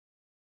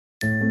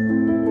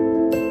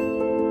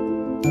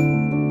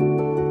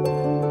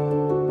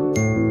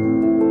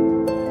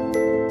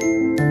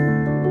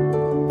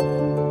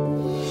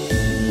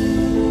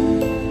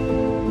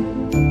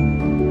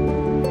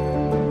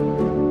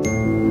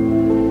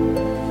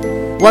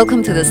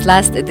Welcome to this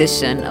last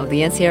edition of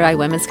the NCRI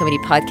Women's Committee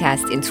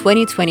podcast in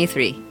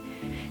 2023.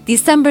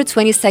 December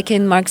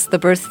 22nd marks the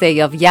birthday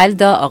of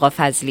Yalda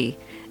Aghafazli,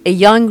 a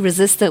young,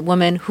 resistant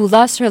woman who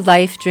lost her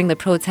life during the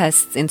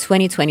protests in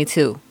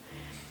 2022.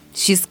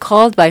 She's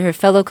called by her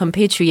fellow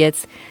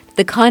compatriots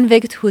the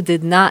convict who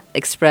did not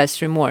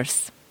express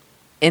remorse.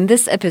 In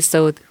this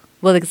episode,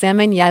 we'll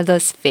examine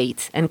Yalda's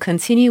fate and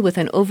continue with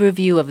an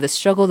overview of the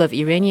struggle of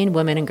Iranian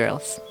women and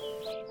girls.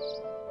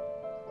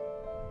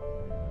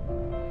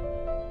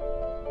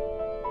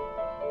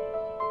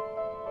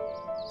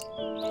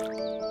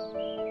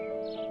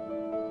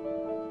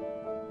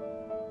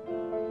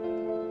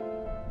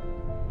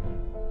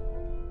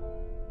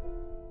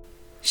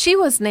 She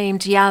was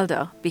named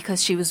Yalda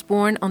because she was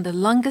born on the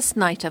longest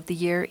night of the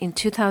year in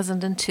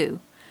 2002.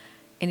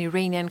 In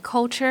Iranian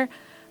culture,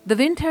 the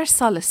winter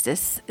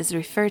solstice is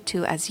referred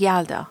to as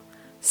Yalda,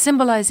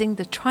 symbolizing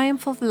the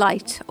triumph of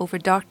light over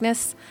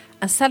darkness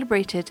and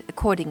celebrated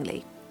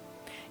accordingly.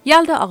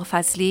 Yalda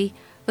Aghafazli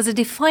was a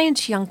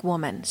defiant young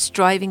woman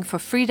striving for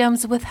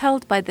freedoms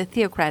withheld by the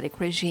theocratic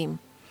regime.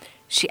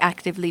 She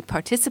actively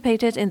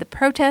participated in the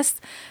protests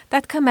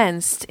that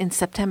commenced in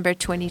September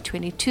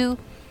 2022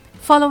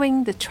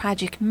 following the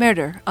tragic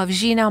murder of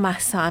Gina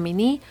Mahsa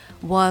Amini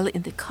while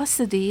in the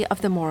custody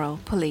of the Moro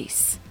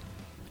police.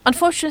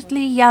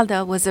 Unfortunately,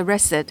 Yalda was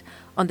arrested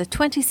on the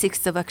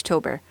 26th of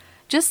October,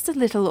 just a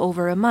little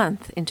over a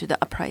month into the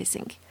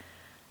uprising.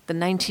 The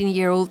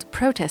 19-year-old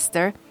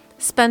protester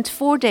spent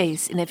 4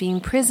 days in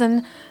Evin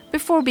prison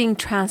before being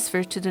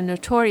transferred to the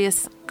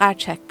notorious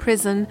Qarchak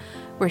prison,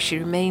 where she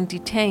remained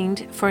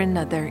detained for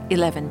another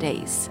 11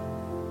 days.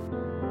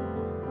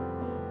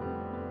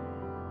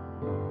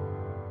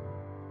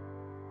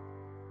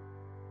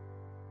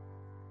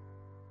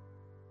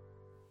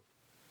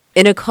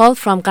 In a call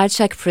from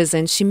Qarchak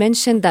prison, she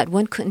mentioned that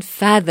one couldn't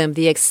fathom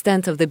the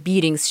extent of the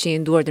beatings she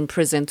endured in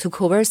prison to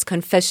coerce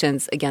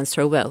confessions against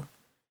her will.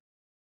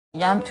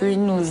 میگم توی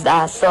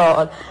 19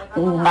 سال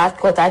اونقدر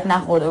کتک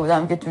نخورده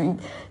بودم که توی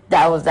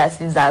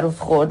 12-13 روز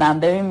خوردم.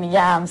 ببین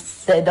میگم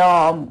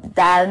صدام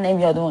در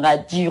نمیاد،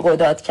 اونقدر جیغ و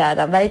داد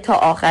کردم، ولی تا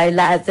آخرین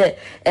لحظه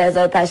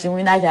اظهار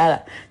پشیمونی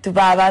نکردم. تو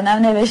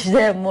پرونده‌ام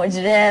نوشته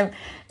مجرم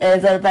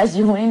اظهار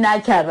پشیمونی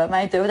نکرد و من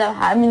اینطور بودم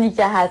همینی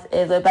که هست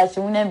اظهار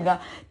پشیمونی نمیگم.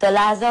 تا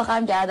لحظه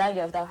آخرم گردن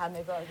گرفتم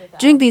همه کار کردم.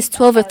 During these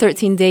 12 or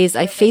 13 days,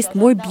 I faced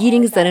more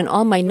beatings than in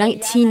all my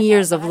 19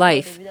 years of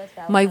life.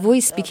 My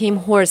voice became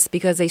hoarse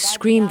because I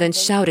screamed and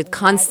shouted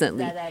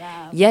constantly.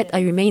 Yet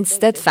I remained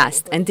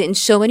steadfast and didn't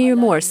show any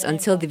remorse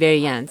until the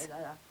very end.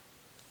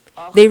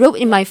 They wrote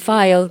in my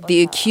file,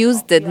 the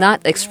accused did not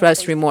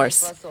express remorse.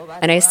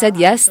 And I said,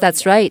 yes,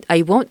 that's right,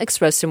 I won't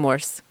express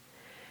remorse.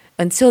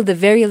 Until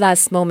the very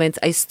last moment,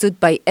 I stood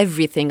by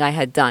everything I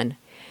had done.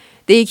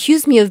 They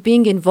accused me of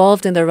being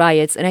involved in the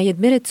riots, and I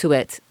admitted to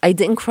it. I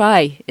didn't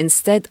cry.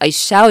 Instead, I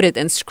shouted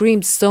and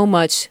screamed so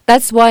much.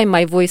 That's why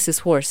my voice is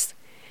hoarse.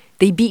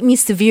 They beat me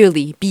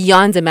severely,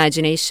 beyond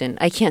imagination.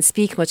 I can't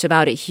speak much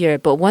about it here,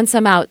 but once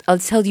I'm out,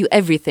 I'll tell you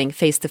everything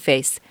face to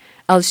face.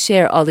 I'll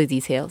share all the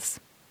details.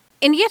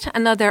 In yet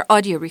another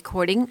audio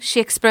recording, she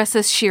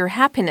expresses sheer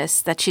happiness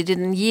that she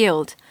didn't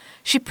yield.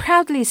 She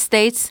proudly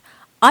states,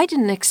 I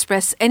didn't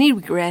express any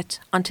regret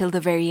until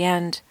the very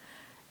end.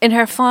 In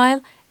her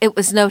file, it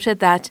was noted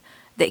that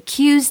the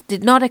accused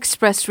did not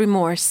express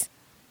remorse.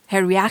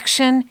 Her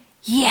reaction,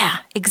 yeah,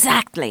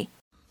 exactly.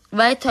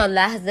 ولی تا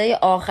لحظه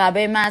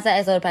آخر من اصلا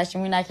اظهار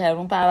پشیمونی نکردم.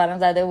 اون پرونده‌ام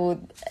زده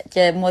بود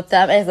که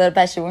متهم اظهار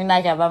پشیمونی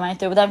نکرد و من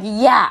اینطور بودم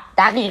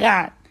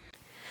دقیقاً.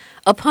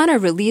 Upon her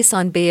release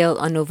on bail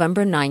on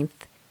November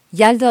 9th,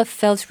 Yalda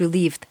felt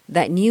relieved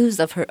that news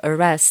of her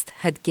arrest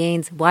had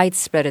gained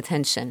widespread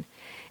attention,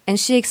 and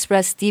she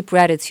expressed deep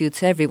gratitude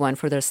to everyone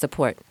for their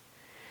support.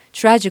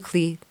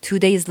 Tragically, 2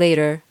 days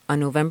later, on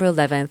November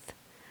 11th,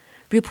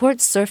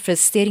 reports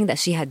surfaced stating that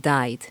she had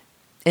died.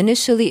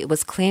 Initially, it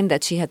was claimed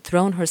that she had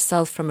thrown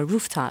herself from a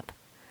rooftop,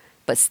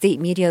 but state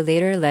media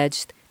later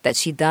alleged that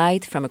she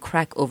died from a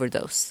crack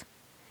overdose.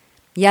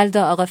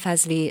 Yalda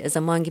Aghafazli is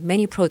among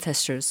many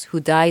protesters who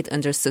died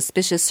under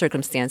suspicious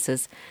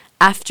circumstances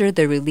after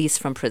their release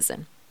from prison.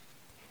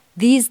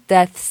 These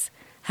deaths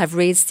have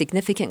raised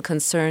significant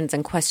concerns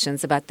and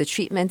questions about the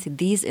treatment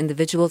these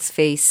individuals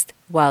faced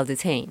while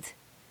detained.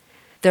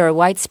 There are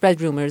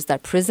widespread rumors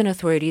that prison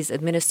authorities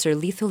administer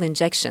lethal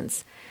injections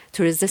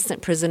to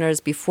resistant prisoners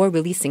before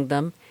releasing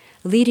them,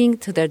 leading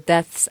to their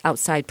deaths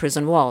outside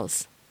prison walls.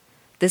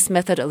 This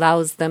method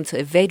allows them to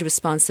evade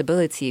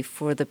responsibility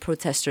for the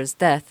protesters'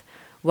 death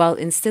while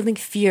instilling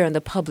fear in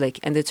the public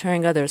and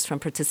deterring others from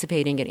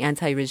participating in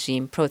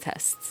anti-regime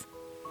protests.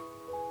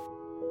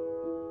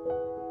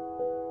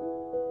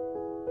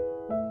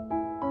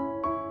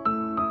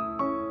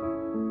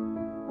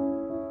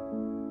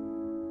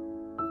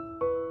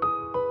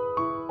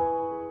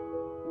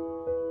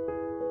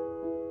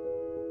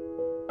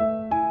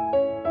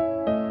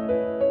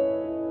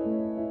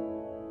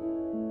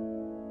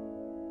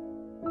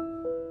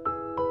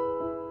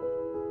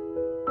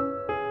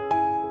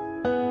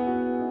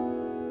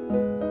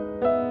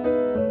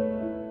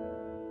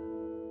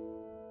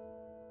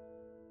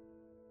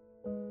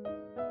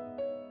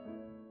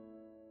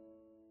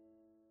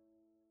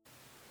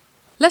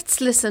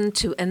 Let's listen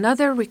to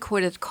another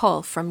recorded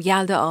call from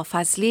Yalda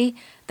Aghafazli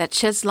that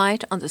sheds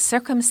light on the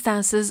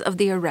circumstances of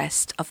the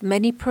arrest of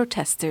many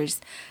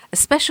protesters,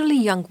 especially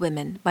young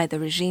women, by the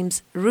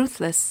regime's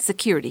ruthless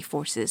security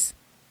forces.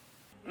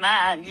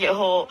 من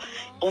یهو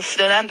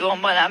افتادن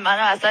دنبالم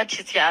منو اصلا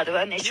چیز کرده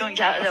و نشون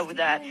کرده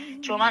بودن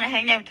چون من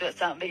هنگ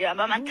نمیتونستم بگیرم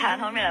و من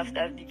تنها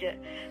میرفتم دیگه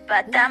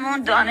بعد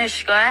دمون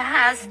دانشگاه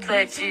هست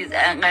تو چیز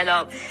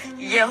انقلاب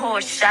یهو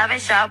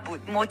شب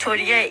بود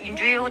موتوریه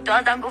اینجوری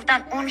دادن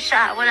گفتن اون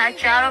شب و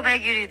لکه رو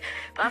بگیرید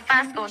و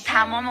فست کن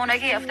تمام اونایی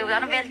که گرفته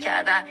بودن رو ول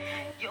کردن.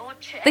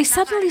 They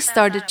suddenly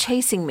started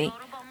chasing me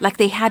like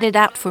they had it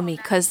out for me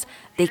because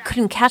they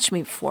couldn't catch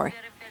me before.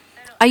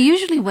 I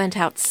usually went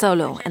out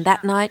solo, and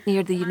that night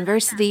near the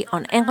university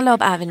on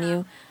Engelab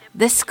Avenue,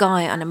 this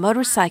guy on a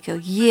motorcycle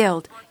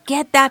yelled,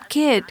 "Get that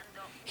kid!"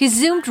 He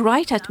zoomed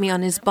right at me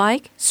on his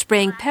bike,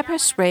 spraying pepper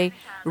spray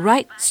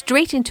right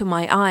straight into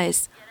my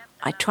eyes.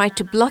 I tried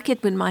to block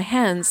it with my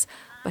hands,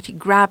 but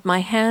he grabbed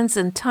my hands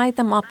and tied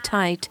them up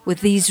tight with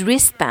these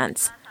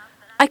wristbands.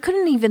 I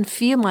couldn't even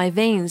feel my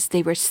veins,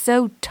 they were so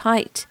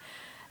tight.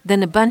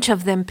 Then a bunch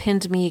of them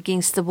pinned me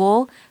against the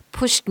wall,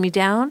 pushed me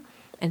down,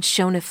 and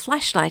shone a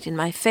flashlight in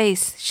my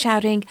face,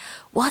 shouting,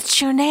 "What's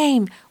your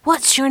name?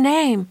 What's your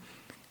name?"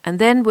 And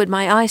then, with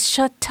my eyes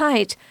shut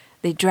tight,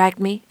 they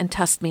dragged me and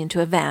tossed me into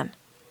a van.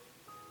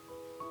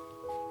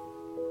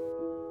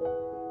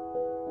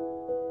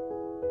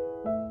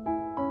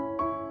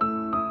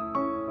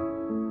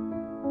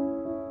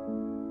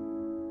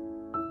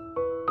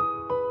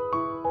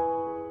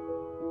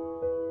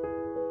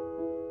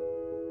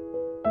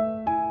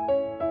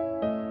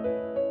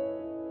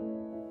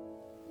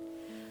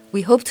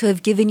 We hope to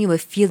have given you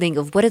a feeling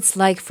of what it's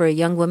like for a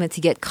young woman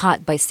to get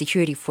caught by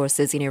security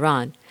forces in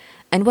Iran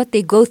and what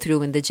they go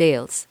through in the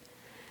jails.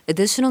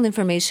 Additional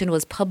information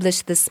was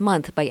published this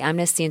month by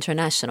Amnesty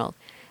International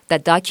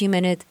that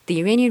documented the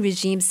Iranian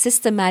regime's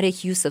systematic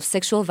use of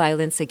sexual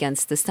violence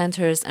against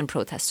dissenters and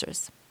protesters.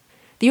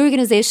 The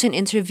organization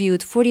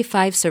interviewed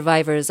 45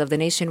 survivors of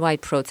the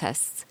nationwide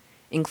protests,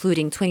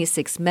 including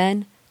 26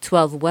 men,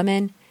 12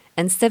 women,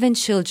 and 7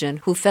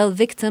 children who fell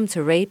victim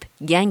to rape,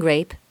 gang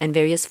rape, and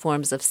various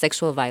forms of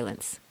sexual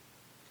violence.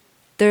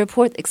 The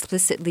report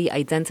explicitly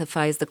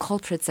identifies the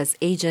culprits as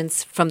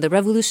agents from the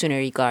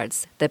Revolutionary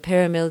Guards, the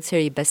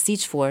paramilitary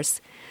Basij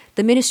Force,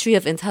 the Ministry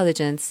of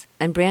Intelligence,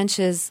 and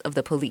branches of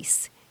the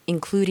police,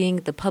 including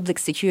the Public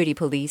Security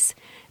Police,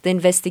 the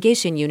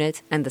Investigation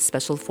Unit, and the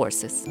Special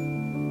Forces.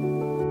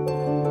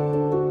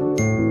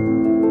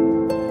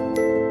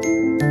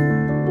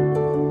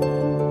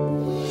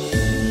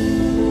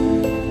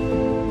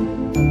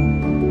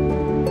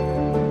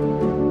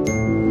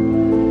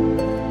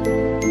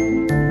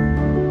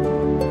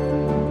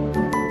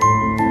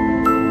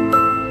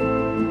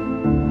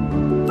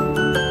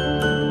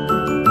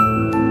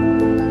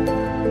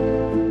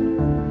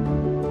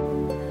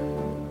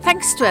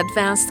 Thanks to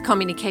advanced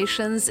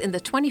communications in the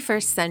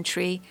 21st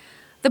century,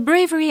 the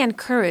bravery and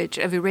courage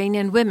of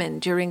Iranian women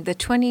during the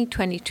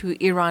 2022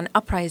 Iran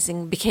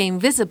uprising became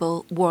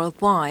visible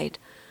worldwide.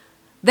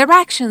 Their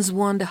actions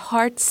won the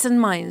hearts and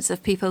minds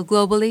of people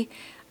globally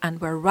and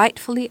were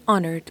rightfully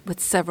honored with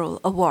several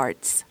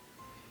awards.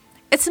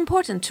 It's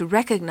important to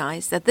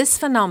recognize that this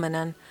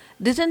phenomenon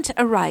didn't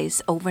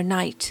arise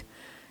overnight.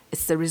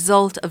 It's the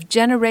result of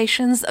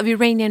generations of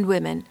Iranian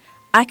women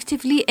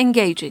actively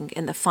engaging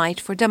in the fight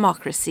for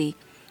democracy,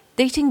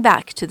 dating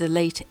back to the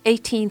late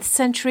 18th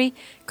century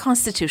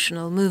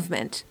constitutional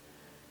movement.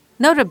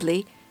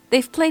 Notably,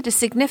 they've played a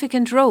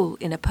significant role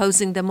in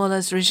opposing the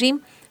mullah's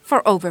regime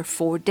for over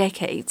 4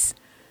 decades.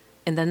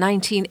 In the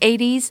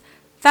 1980s,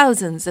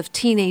 thousands of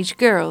teenage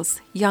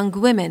girls, young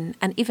women,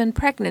 and even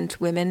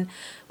pregnant women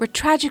were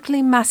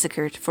tragically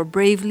massacred for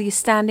bravely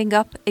standing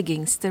up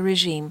against the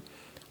regime,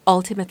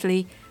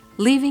 ultimately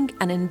leaving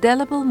an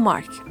indelible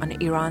mark on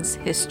Iran's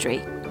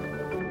history.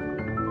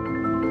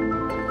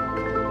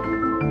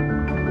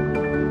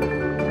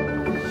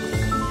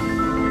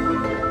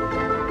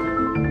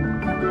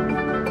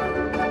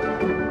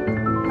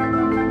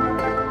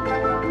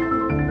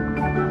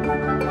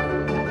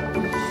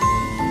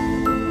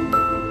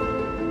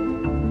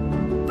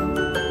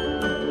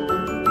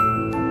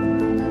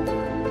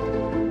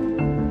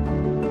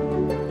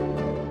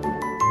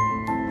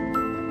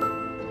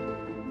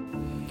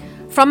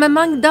 From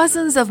among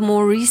dozens of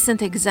more recent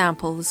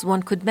examples,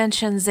 one could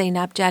mention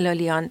Zainab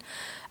Jalalian,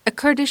 a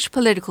Kurdish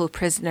political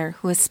prisoner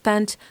who has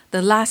spent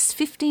the last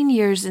 15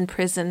 years in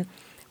prison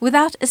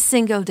without a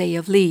single day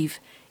of leave,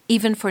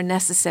 even for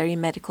necessary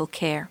medical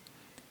care.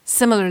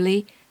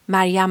 Similarly,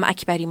 Maryam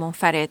Akbari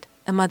Monfared,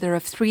 a mother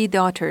of 3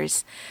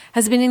 daughters,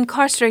 has been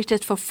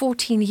incarcerated for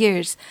 14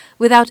 years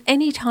without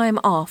any time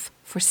off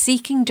for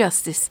seeking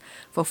justice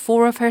for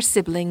 4 of her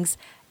siblings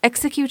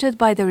executed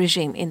by the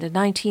regime in the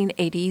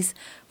 1980s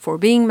for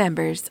being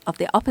members of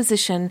the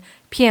opposition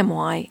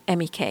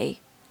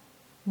PMY-MEK.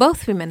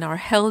 Both women are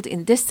held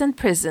in distant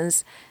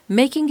prisons,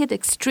 making it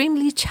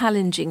extremely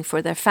challenging for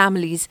their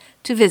families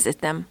to visit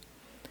them.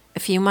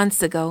 A few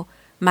months ago,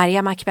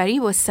 Maryam Akbari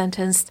was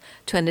sentenced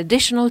to an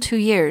additional 2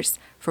 years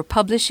for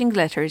publishing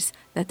letters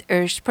that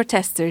urged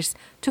protesters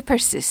to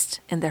persist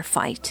in their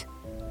fight.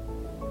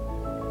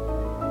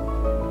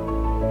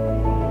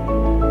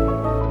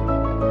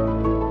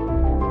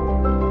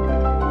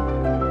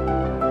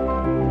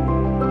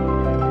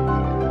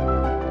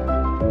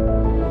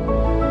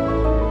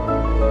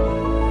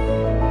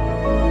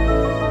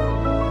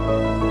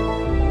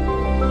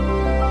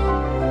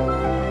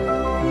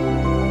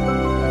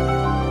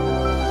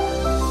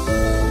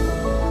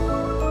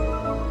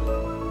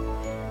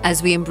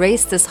 As we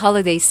embrace this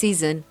holiday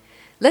season,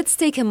 let's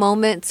take a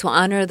moment to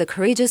honor the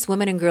courageous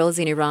women and girls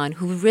in Iran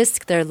who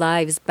risked their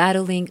lives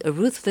battling a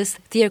ruthless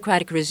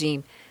theocratic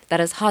regime that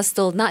is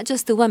hostile not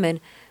just to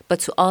women, but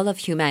to all of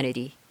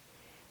humanity.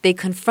 They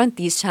confront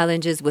these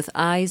challenges with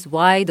eyes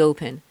wide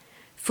open,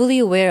 fully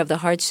aware of the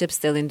hardships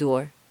they'll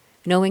endure,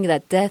 knowing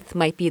that death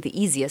might be the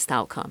easiest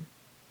outcome.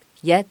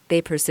 Yet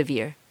they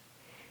persevere.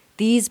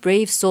 These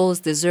brave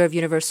souls deserve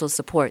universal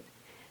support,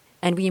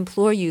 and we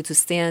implore you to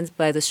stand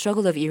by the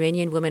struggle of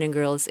Iranian women and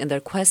girls in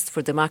their quest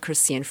for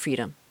democracy and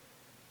freedom.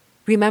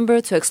 Remember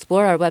to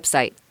explore our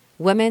website,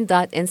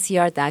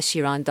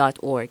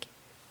 women.ncr-iran.org.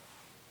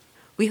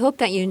 We hope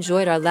that you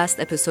enjoyed our last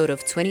episode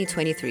of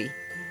 2023.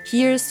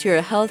 Here's to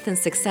your health and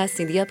success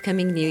in the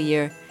upcoming new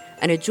year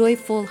and a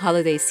joyful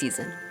holiday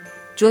season.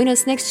 Join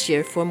us next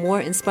year for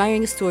more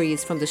inspiring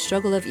stories from the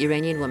struggle of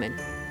Iranian women.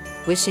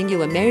 Wishing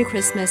you a Merry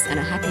Christmas and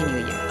a Happy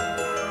New Year.